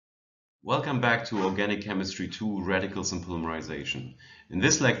Welcome back to Organic Chemistry 2, Radicals and Polymerization. In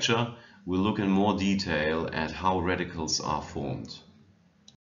this lecture, we'll look in more detail at how radicals are formed.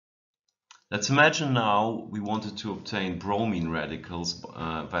 Let's imagine now we wanted to obtain bromine radicals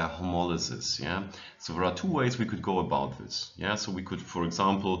via homolysis. So there are two ways we could go about this. So we could, for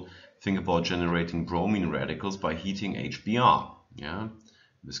example, think about generating bromine radicals by heating HBr. In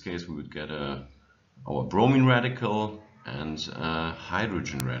this case, we would get our bromine radical and a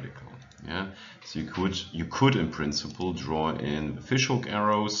hydrogen radical. So you could in principle draw in the fishhook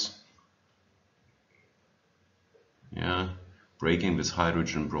arrows, breaking this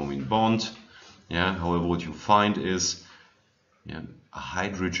hydrogen-bromine bond. However, what you find is a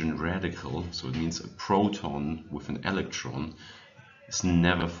hydrogen radical, so it means a proton with an electron, is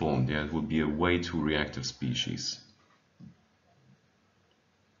never formed. It would be a way too reactive species.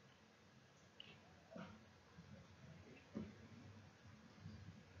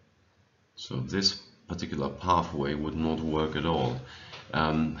 So this particular pathway would not work at all.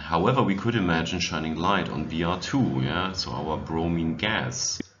 However, we could imagine shining light on Br2, so our bromine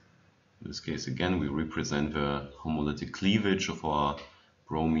gas. In this case, again, we represent the homolytic cleavage of our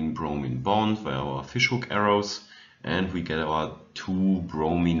bromine-bromine bond via our fishhook arrows, and we get our two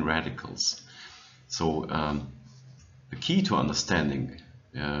bromine radicals. So the key to understanding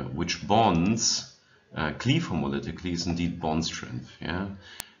which bonds cleave homolytically is indeed bond strength.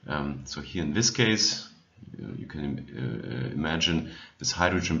 So here in this case, you can imagine this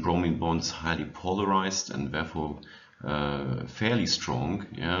hydrogen-bromine bond is highly polarized and therefore fairly strong.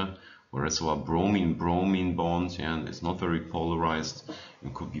 Whereas our bromine-bromine bond is not very polarized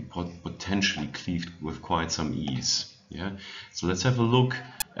and could be potentially cleaved with quite some ease. So let's have a look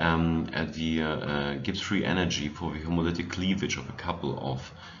at the Gibbs free energy for the homolytic cleavage of a couple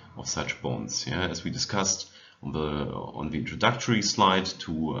of such bonds. As we discussed on the introductory slide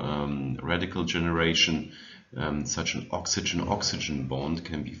to radical generation, such an oxygen-oxygen bond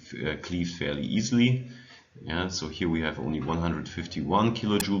can be cleaved fairly easily. So here we have only 151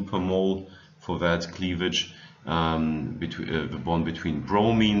 kilojoule per mole for that cleavage. The bond between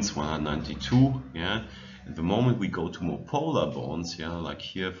bromines, 192. And the moment we go to more polar bonds, like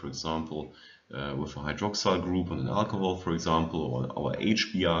here, for example, with a hydroxyl group and an alcohol, for example, or our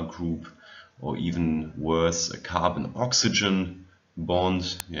HBr group, or even worse, a carbon-oxygen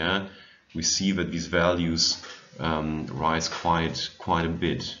bond, we see that these values rise quite a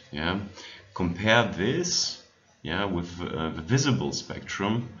bit. Compare this with the visible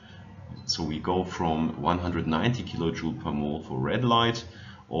spectrum. So we go from 190 kilojoule per mole for red light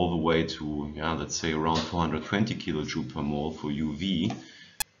all the way to, let's say, around 420 kilojoule per mole for UV.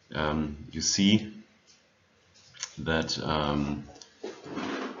 You see that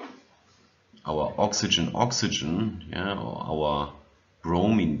our oxygen-oxygen, or our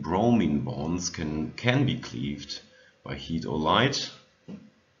bromine-bromine bonds can be cleaved by heat or light.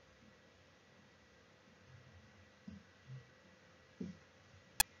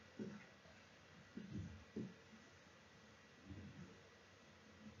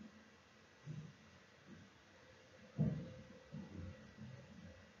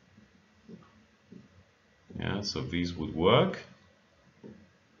 So these would work.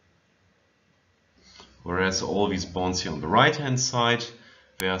 Whereas all these bonds here on the right hand side,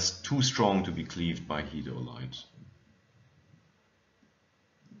 they are too strong to be cleaved by heat or light.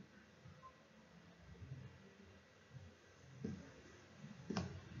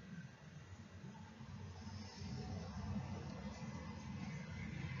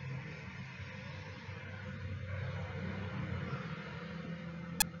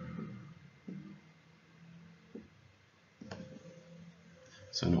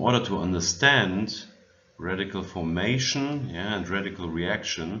 So in order to understand radical formation and radical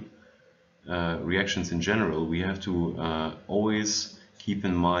reactions in general, we have to always keep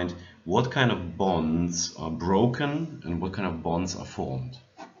in mind what kind of bonds are broken and what kind of bonds are formed.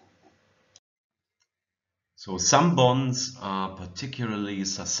 So some bonds are particularly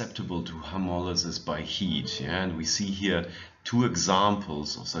susceptible to homolysis by heat, and we see here two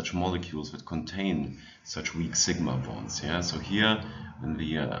examples of such molecules that contain such weak sigma bonds. So here in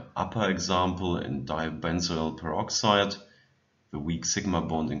the upper example in dibenzoyl peroxide, the weak sigma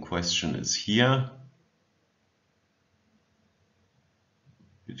bond in question is here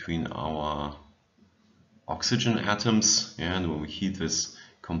between our oxygen atoms, and when we heat this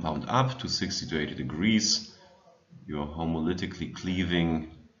compound up to 60 to 80 degrees, you're homolytically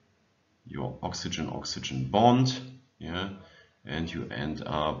cleaving your oxygen-oxygen bond, and you end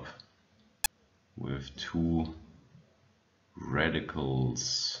up with two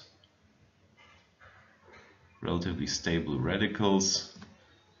radicals, relatively stable radicals.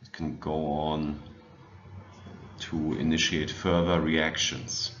 It can go on to initiate further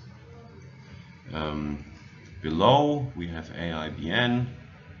reactions. Below we have AIBN,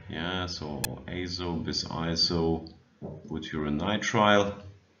 yeah, so azo bis iso butyrylnitrile,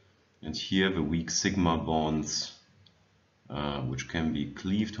 and here the weak sigma bonds, which can be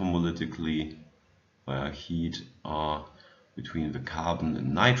cleaved homolytically via heat, are between the carbon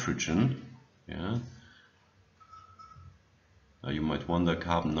and nitrogen. Yeah. Now you might wonder,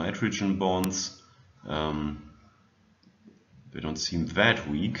 carbon-nitrogen bonds, they don't seem that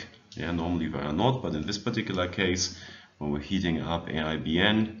weak. Yeah, normally they are not, but in this particular case, when we're heating up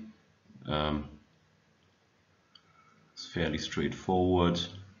AIBN, it's fairly straightforward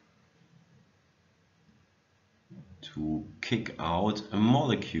to kick out a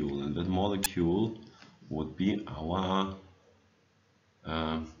molecule, and that molecule would be our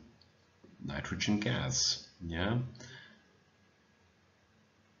nitrogen gas. Yeah.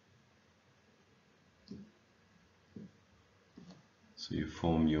 So you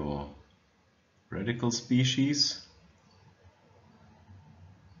form your radical species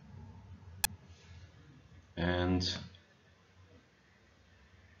and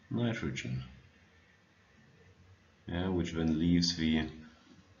nitrogen, yeah, which then leaves the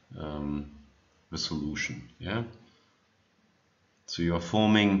solution. Yeah. So you are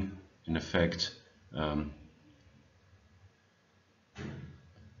forming, in effect,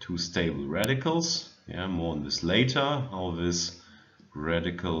 two stable radicals. Yeah, more on this later, how this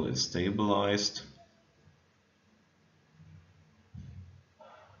radical is stabilized.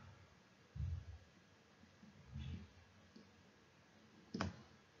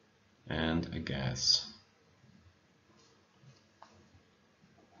 And a gas.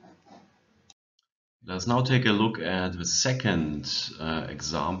 Let's now take a look at the second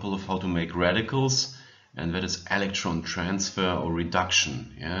example of how to make radicals, and that is electron transfer or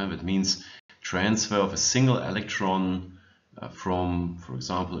reduction. Yeah, that means transfer of a single electron from, for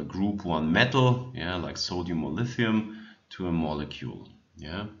example, a group 1 metal, yeah, like sodium or lithium, to a molecule.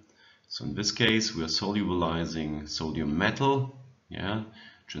 Yeah. So in this case, we are solubilizing sodium metal, yeah,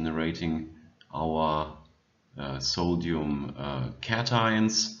 generating our sodium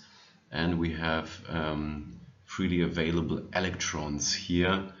cations, and we have freely available electrons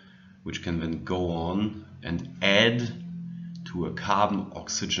here, which can then go on and add to a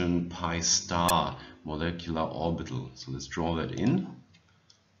carbon-oxygen pi star molecular orbital. So let's draw that in.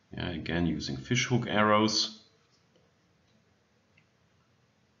 Yeah, again using fishhook arrows.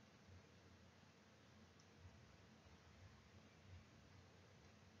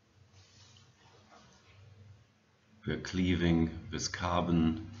 We're cleaving this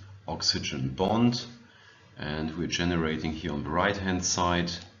carbon-oxygen bond, and we're generating here on the right hand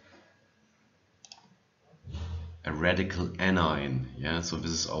side a radical anion. Yeah, so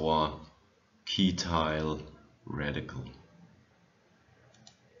this is our ketyl radical.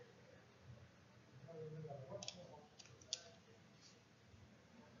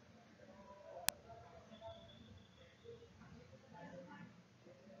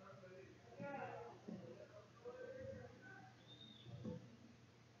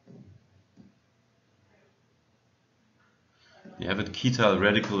 Yeah, but ketyl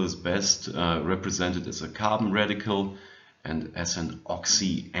radical is best represented as a carbon radical and as an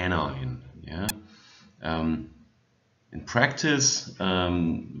oxyanion. Yeah. In practice,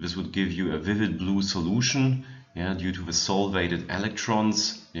 this would give you a vivid blue solution, yeah, due to the solvated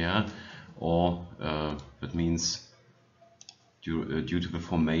electrons, yeah, or that means due to the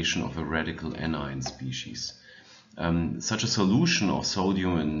formation of a radical anion species. Such a solution of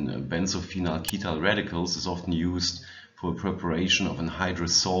sodium and benzophenyl ketyl radicals is often used for preparation of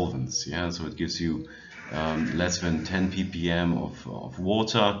anhydrous solvents. Yeah, so it gives you less than 10 ppm of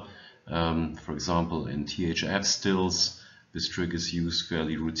water. For example, in THF stills, this trick is used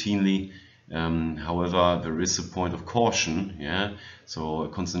fairly routinely. However, there is a point of caution. Yeah, so a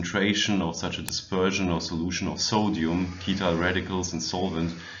concentration of such a dispersion or solution of sodium, ketyl radicals, and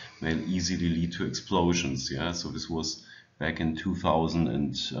solvent may easily lead to explosions. Yeah, so this was back in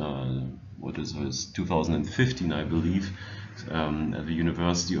 2015, I believe, at the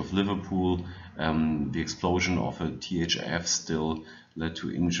University of Liverpool. The explosion of a THF still led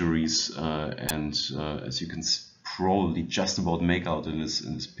to injuries, and as you can probably just about make out in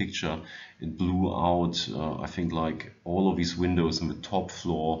this picture, it blew out, I think, like all of these windows in the top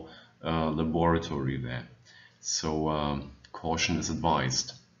floor laboratory there. So caution is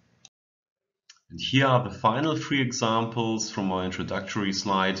advised. And here are the final three examples from our introductory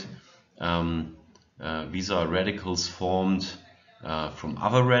slide. These are radicals formed from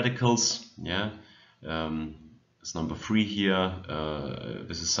other radicals. Yeah. is number 3 here.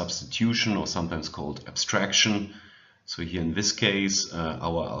 This is substitution, or sometimes called abstraction. So here in this case,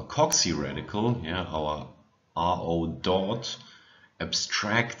 our alkoxy radical, our RO dot,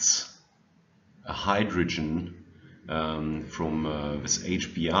 abstracts a hydrogen from this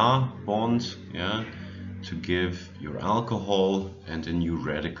HBr bond, to give your alcohol and a new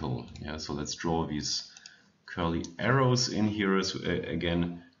radical. So let's draw these curly arrows in here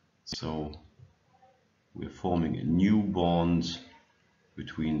again. So we're forming a new bond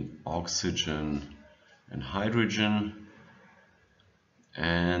between oxygen and hydrogen,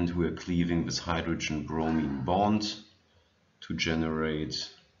 and we're cleaving this hydrogen-bromine bond to generate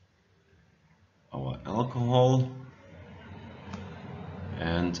our alcohol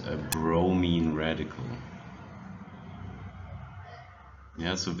and a bromine radical.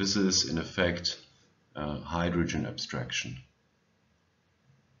 So this is in effect hydrogen abstraction.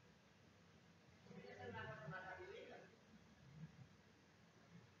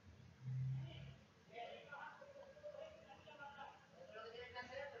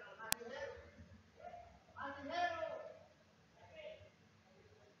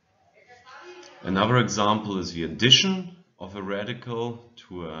 Another example is the addition of a radical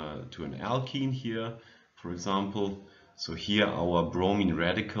to an alkene here, for example. So here our bromine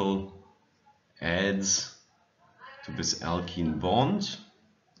radical adds to this alkene bond,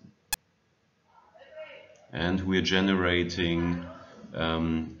 and we're generating a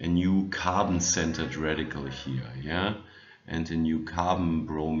new carbon-centered radical here, and a new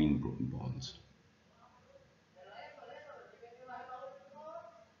carbon-bromine bond.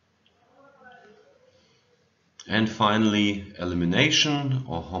 And finally, elimination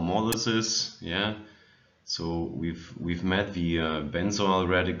or homolysis. So we've met the benzoyl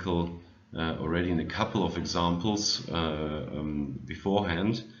radical already in a couple of examples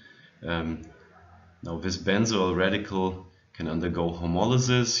beforehand. Now this benzoyl radical can undergo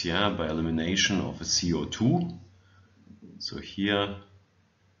homolysis, by elimination of a CO2. So here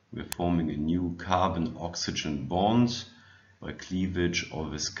we're forming a new carbon-oxygen bond by cleavage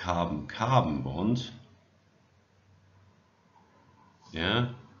of this carbon-carbon bond.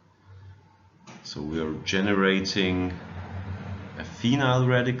 So we are generating a phenyl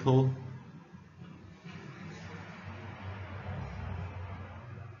radical,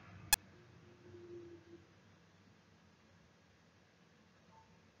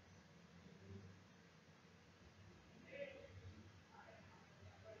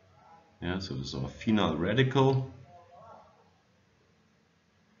 so this is our phenyl radical,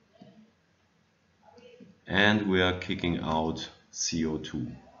 and we are kicking out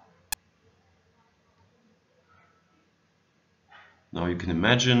CO2. Now you can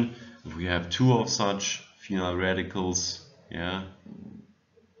imagine if we have 2 of such phenyl radicals,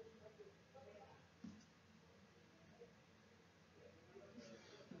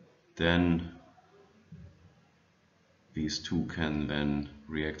 then these 2 can then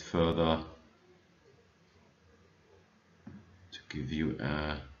react further to give you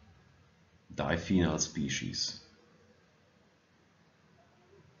a diphenyl species.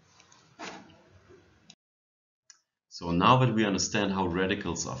 So now that we understand how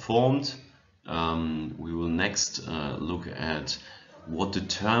radicals are formed, we will next look at what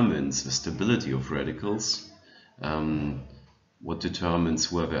determines the stability of radicals, what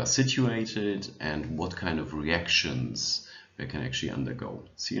determines where they are situated, and what kind of reactions they can actually undergo.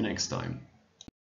 See you next time.